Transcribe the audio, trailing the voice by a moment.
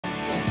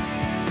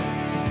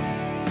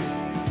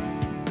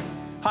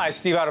Hi,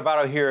 Steve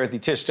Adubato here at the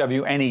Tisch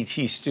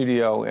WNET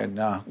studio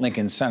in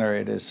Lincoln Center.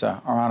 It is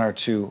our honor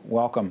to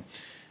welcome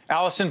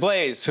Allison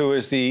Blais, who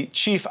is the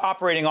Chief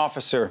Operating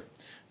Officer,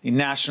 the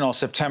National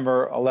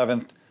September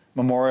 11th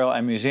Memorial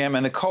and Museum,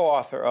 and the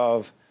co-author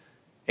of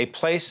A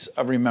Place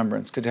of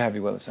Remembrance. Good to have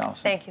you with us,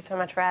 Allison. Thank you so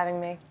much for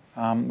having me.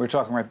 We were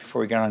talking right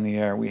before we got on the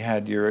air. We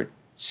had your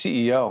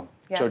CEO,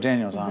 Joe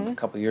Daniels, on a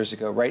couple of years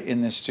ago, right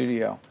in this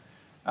studio.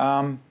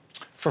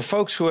 For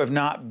folks who have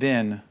not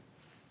been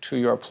to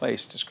your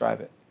place,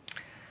 describe it.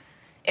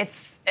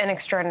 It's an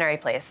extraordinary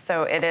place.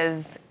 So it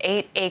is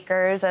 8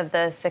 acres of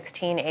the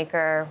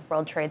 16-acre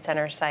World Trade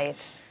Center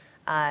site.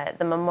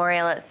 The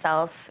memorial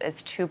itself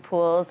is 2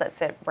 pools that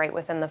sit right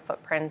within the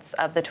footprints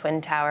of the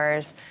Twin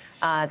Towers.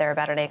 They're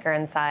about 1 acre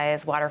in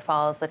size,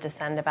 waterfalls that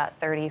descend about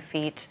 30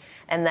 feet,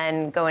 and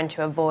then go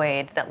into a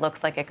void that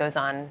looks like it goes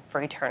on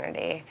for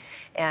eternity.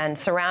 And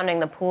surrounding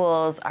the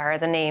pools are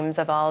the names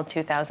of all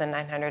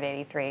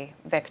 2,983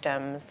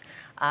 victims,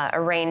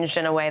 arranged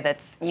in a way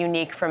that's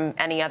unique from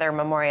any other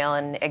memorial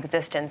in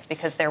existence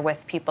because they're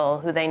with people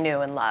who they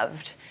knew and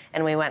loved.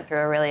 And we went through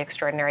a really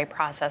extraordinary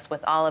process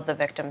with all of the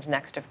victims'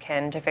 next of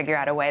kin to figure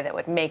out a way that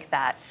would make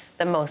that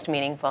the most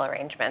meaningful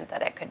arrangement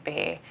that it could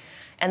be.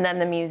 And then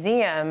the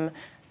museum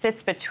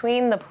sits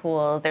between the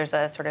pools. There's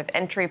a sort of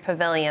entry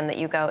pavilion that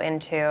you go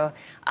into,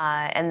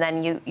 and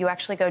then you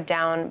actually go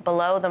down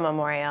below the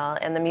memorial,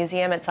 and the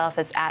museum itself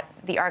is at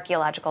the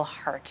archaeological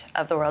heart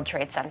of the World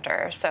Trade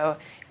Center. So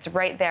it's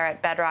right there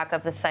at bedrock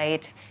of the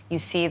site. You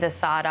see the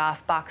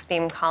sawed-off box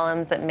beam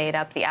columns that made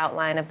up the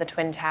outline of the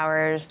Twin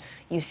Towers.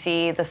 You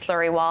see the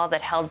slurry wall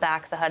that held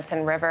back the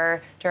Hudson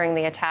River during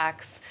the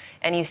attacks.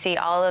 And you see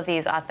all of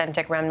these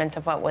authentic remnants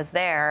of what was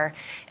there,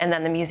 and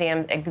then the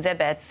museum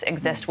exhibits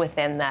exist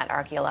within that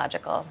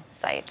archaeological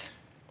site.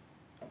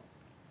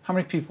 How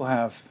many people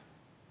have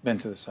been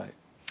to the site?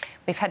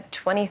 We've had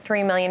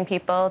 23 million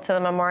people to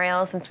the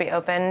memorial since we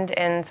opened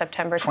in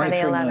September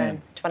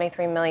 2011.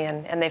 23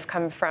 million, and they've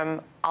come from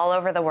all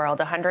over the world,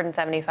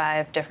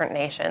 175 different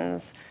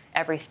nations,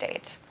 every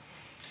state.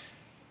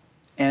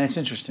 And it's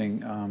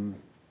interesting.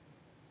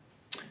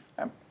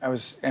 I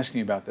was asking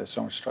you about this, so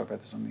I want to talk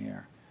about this on the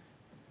air.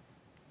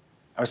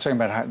 I was talking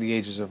about how the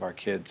ages of our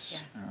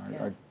kids.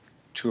 Our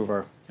 2 of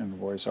our younger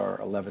boys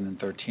are 11 and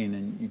 13,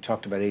 and you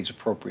talked about age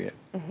appropriate.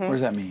 What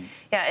does that mean?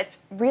 Yeah, it's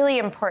really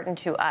important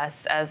to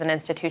us as an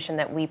institution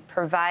that we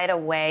provide a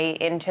way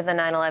into the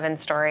 9/11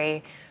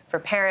 story for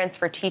parents,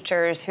 for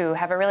teachers who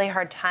have a really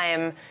hard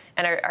time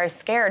and are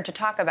scared to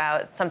talk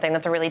about something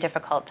that's a really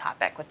difficult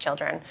topic with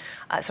children.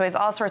 So we have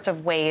all sorts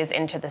of ways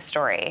into the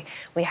story.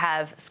 We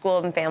have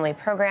school and family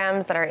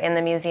programs that are in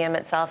the museum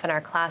itself in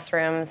our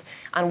classrooms.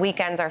 On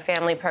weekends, our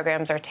family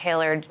programs are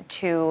tailored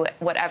to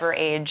whatever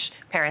age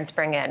parents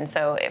bring in.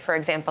 So, for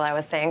example, I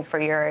was saying for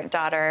your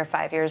daughter,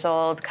 5 years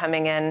old,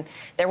 coming in,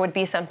 there would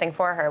be something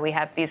for her. We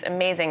have these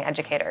amazing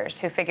educators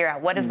who figure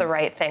out what is the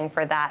right thing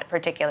for that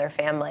particular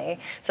family.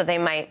 So they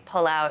might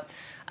pull out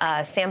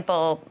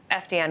sample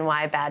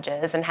FDNY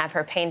badges and have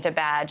her paint a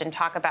badge and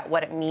talk about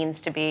what it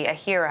means to be a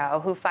hero,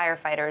 who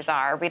firefighters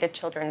are, read a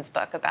children's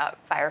book about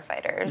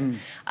firefighters.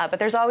 But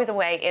there's always a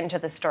way into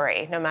the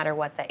story, no matter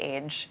what the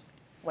age,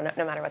 no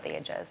matter what the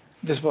age is.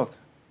 This book.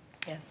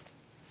 Yes.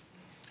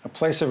 A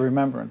Place of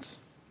Remembrance.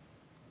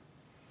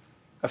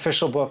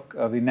 Official book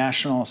of the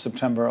National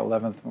September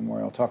 11th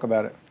Memorial. Talk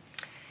about it.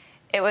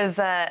 It was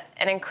an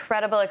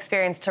incredible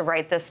experience to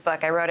write this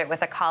book. I wrote it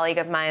with a colleague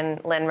of mine,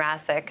 Lynn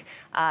Rassick,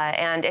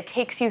 and it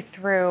takes you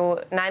through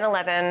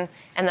 9/11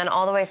 and then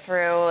all the way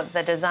through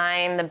the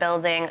design, the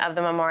building of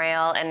the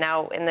memorial, and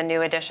now in the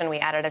new edition we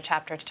added a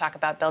chapter to talk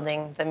about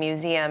building the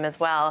museum as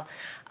well.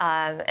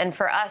 And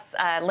for us,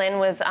 Lynn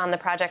was on the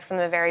project from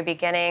the very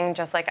beginning,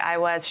 just like I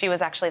was. She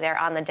was actually there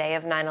on the day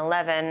of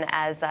 9/11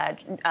 as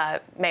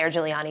Mayor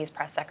Giuliani's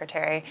press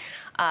secretary.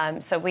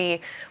 So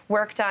we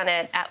worked on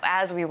it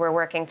as we were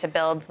working to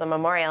build the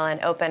memorial and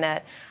open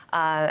it.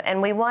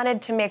 And we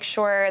wanted to make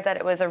sure that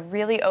it was a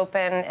really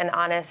open and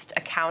honest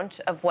account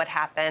of what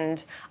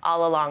happened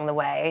all along the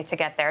way to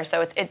get there.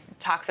 So it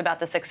talks about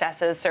the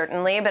successes,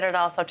 certainly, but it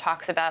also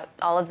talks about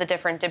all of the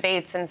different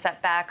debates and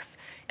setbacks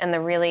and the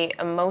really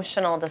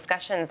emotional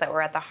discussions that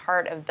were at the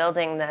heart of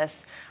building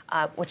this,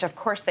 which of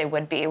course they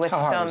would be with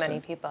so many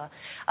people.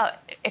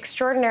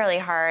 Extraordinarily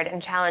hard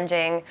and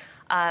challenging,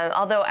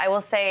 although I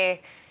will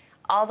say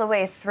all the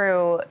way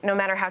through, no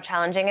matter how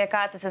challenging it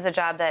got, this is a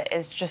job that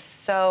is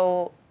just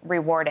so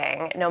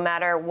rewarding, no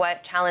matter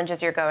what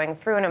challenges you're going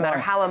through, no matter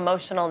how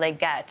emotional they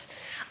get,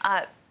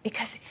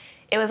 because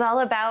it was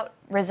all about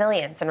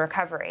resilience and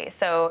recovery.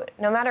 So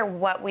no matter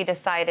what we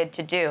decided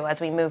to do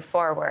as we move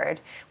forward,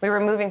 we were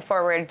moving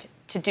forward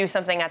to do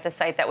something at the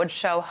site that would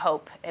show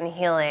hope and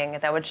healing,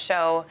 that would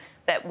show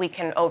that we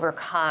can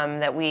overcome,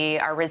 that we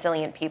are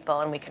resilient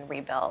people and we can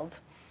rebuild.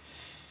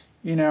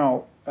 You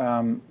know,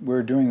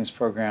 we're doing this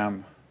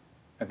program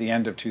at the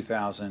end of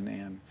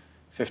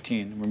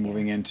 2015. We're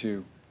moving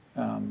into,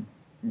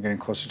 we're getting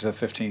closer to the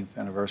 15th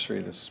anniversary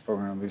of this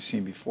program we've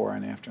seen before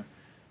and after.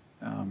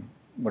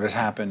 What has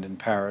happened in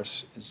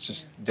Paris is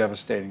just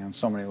devastating on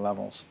so many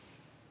levels.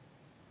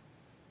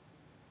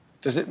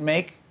 Does it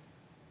make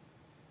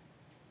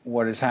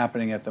what is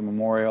happening at the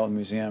Memorial and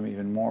Museum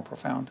even more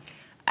profound?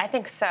 I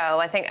think so.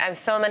 I think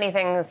so many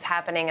things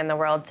happening in the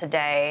world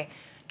today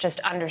just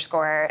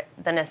underscore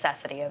the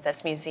necessity of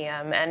this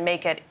museum and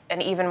make it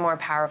an even more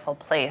powerful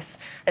place,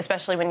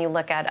 especially when you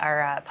look at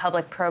our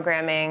public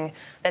programming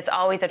that's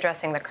always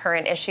addressing the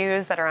current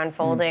issues that are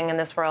unfolding in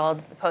this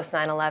world post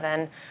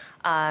 9/11.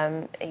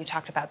 You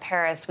talked about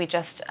Paris. We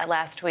just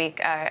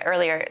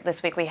earlier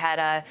this week, we had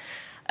a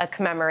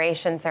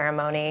commemoration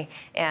ceremony,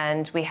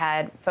 and we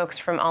had folks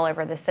from all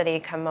over the city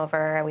come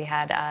over. We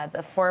had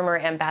the former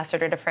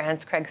ambassador to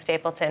France, Craig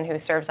Stapleton, who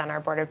serves on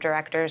our board of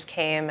directors,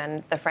 came,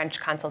 and the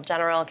French consul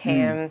general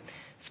came,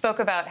 spoke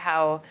about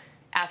how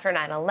after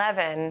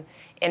 9/11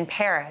 in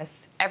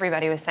Paris,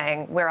 everybody was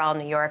saying, we're all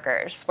New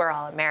Yorkers, we're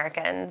all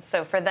Americans.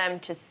 So for them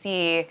to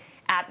see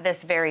at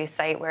this very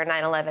site where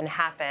 9/11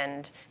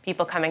 happened,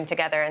 people coming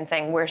together and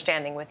saying, we're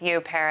standing with you,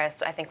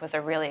 Paris, I think was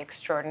a really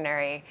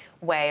extraordinary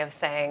way of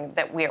saying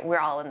that we're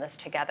all in this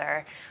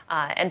together.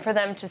 And for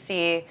them to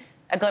see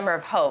a glimmer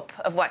of hope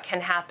of what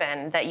can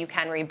happen, that you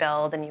can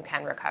rebuild and you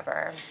can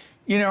recover.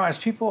 You know, as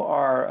people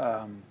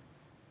are,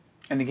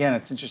 and again,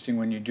 it's interesting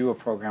when you do a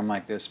program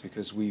like this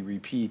because we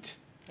repeat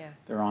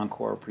their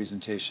encore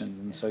presentations,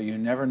 and so you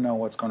never know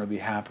what's going to be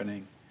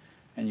happening,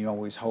 and you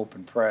always hope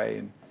and pray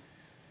and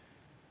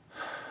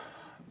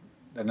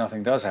that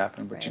nothing does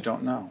happen, but you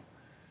don't know.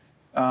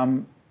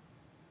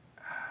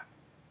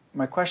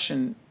 My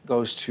question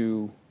goes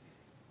to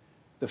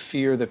the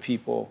fear that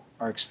people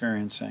are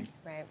experiencing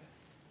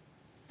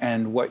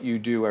and what you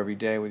do every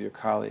day with your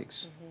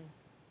colleagues.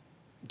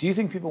 Do you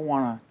think people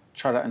want to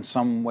try to, in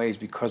some ways,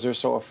 because they're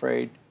so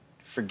afraid,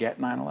 forget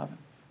 9/11?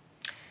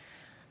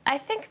 I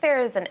think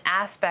there is an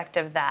aspect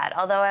of that,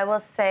 although I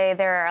will say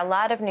there are a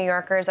lot of New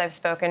Yorkers I've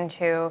spoken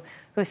to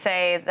who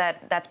say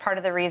that that's part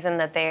of the reason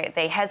that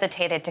they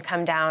hesitated to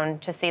come down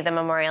to see the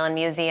memorial and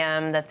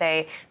museum, that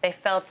they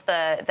felt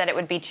that it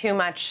would be too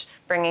much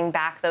bringing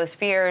back those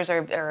fears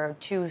or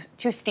too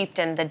steeped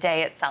in the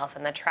day itself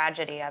and the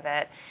tragedy of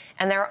it.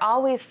 And they're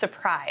always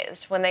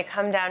surprised when they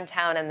come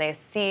downtown and they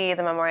see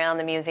the memorial and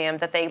the museum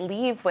that they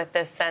leave with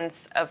this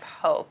sense of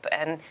hope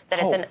and that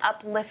it's an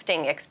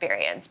uplifting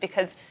experience.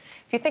 Because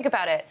if you think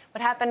about it,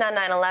 what happened on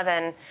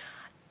 9/11,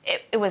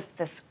 it was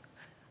this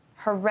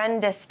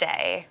horrendous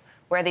day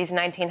where these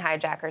 19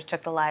 hijackers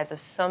took the lives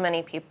of so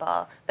many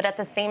people. But at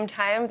the same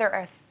time, there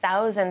are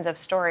thousands of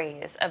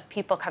stories of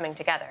people coming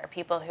together,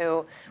 people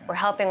who were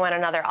helping one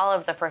another, all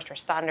of the first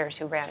responders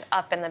who ran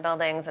up in the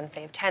buildings and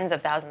saved tens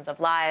of thousands of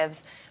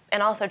lives,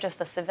 and also just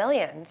the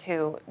civilians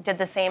who did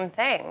the same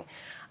thing.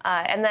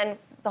 And then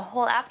the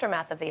whole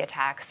aftermath of the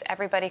attacks,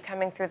 everybody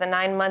coming through the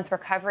 9-month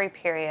recovery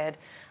period,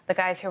 the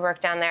guys who work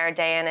down there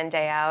day in and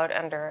day out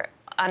under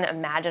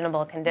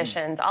unimaginable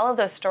conditions. All of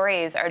those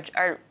stories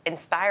are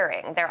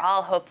inspiring. They're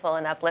all hopeful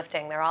and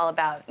uplifting. They're all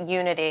about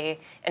unity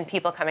and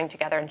people coming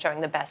together and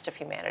showing the best of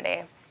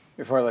humanity.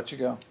 Before I let you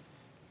go,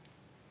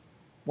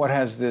 what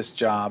has this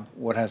job,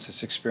 what has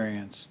this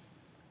experience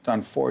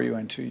done for you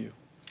and to you?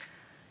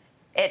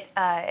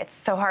 It's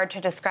so hard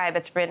to describe.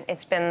 It's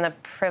been the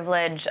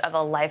privilege of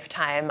a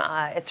lifetime.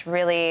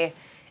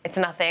 It's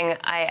nothing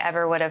I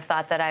ever would have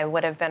thought that I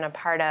would have been a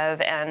part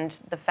of, and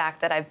the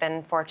fact that I've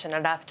been fortunate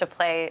enough to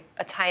play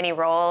a tiny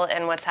role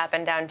in what's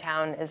happened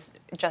downtown is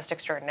just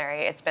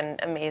extraordinary. It's been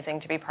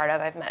amazing to be part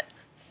of. I've met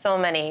so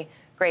many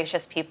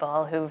gracious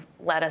people who've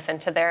led us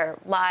into their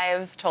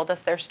lives, told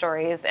us their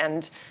stories,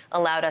 and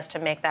allowed us to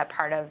make that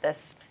part of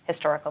this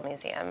historical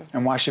museum.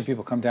 And why should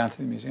people come down to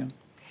the museum?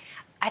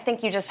 I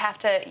think you just have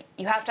to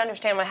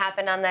understand what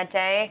happened on that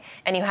day,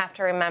 and you have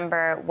to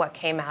remember what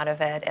came out of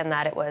it, and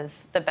that it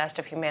was the best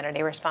of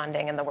humanity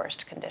responding in the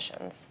worst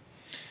conditions.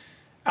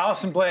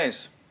 Allison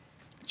Blais,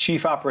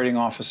 Chief Operating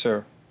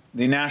Officer,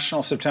 the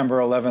National September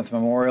 11th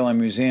Memorial and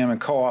Museum, and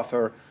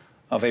co-author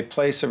of A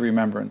Place of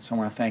Remembrance. I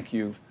want to thank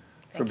you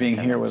for being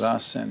here with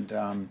us, and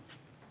I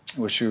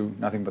wish you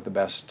nothing but the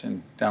best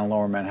down in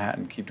Lower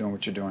Manhattan. Keep doing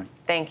what you're doing.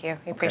 Thank you.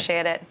 We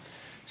appreciate it.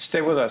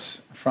 Stay with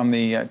us from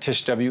the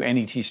Tisch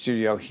WNET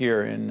studio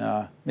here in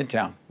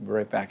Midtown. We'll be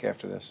right back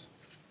after this.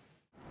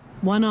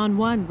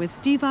 One-on-One with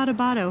Steve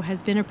Adubato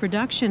has been a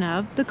production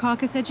of the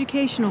Caucus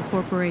Educational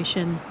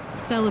Corporation,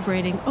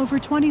 celebrating over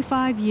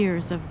 25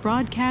 years of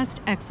broadcast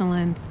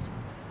excellence.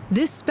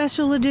 This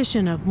special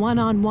edition of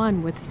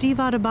One-on-One with Steve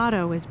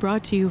Adubato is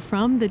brought to you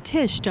from the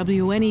Tisch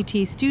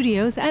WNET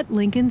studios at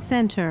Lincoln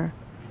Center.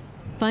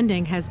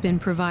 Funding has been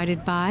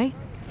provided by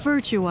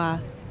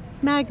Virtua,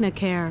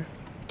 MagnaCare,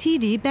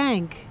 TD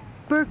Bank,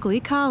 Berkeley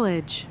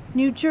College,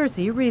 New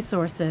Jersey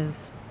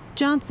Resources,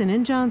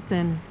 Johnson &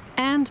 Johnson,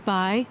 and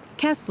by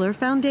Kessler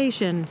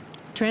Foundation.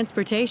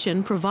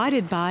 Transportation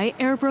provided by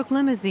Airbrook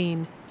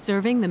Limousine,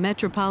 serving the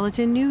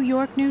metropolitan New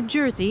York, New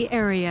Jersey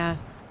area.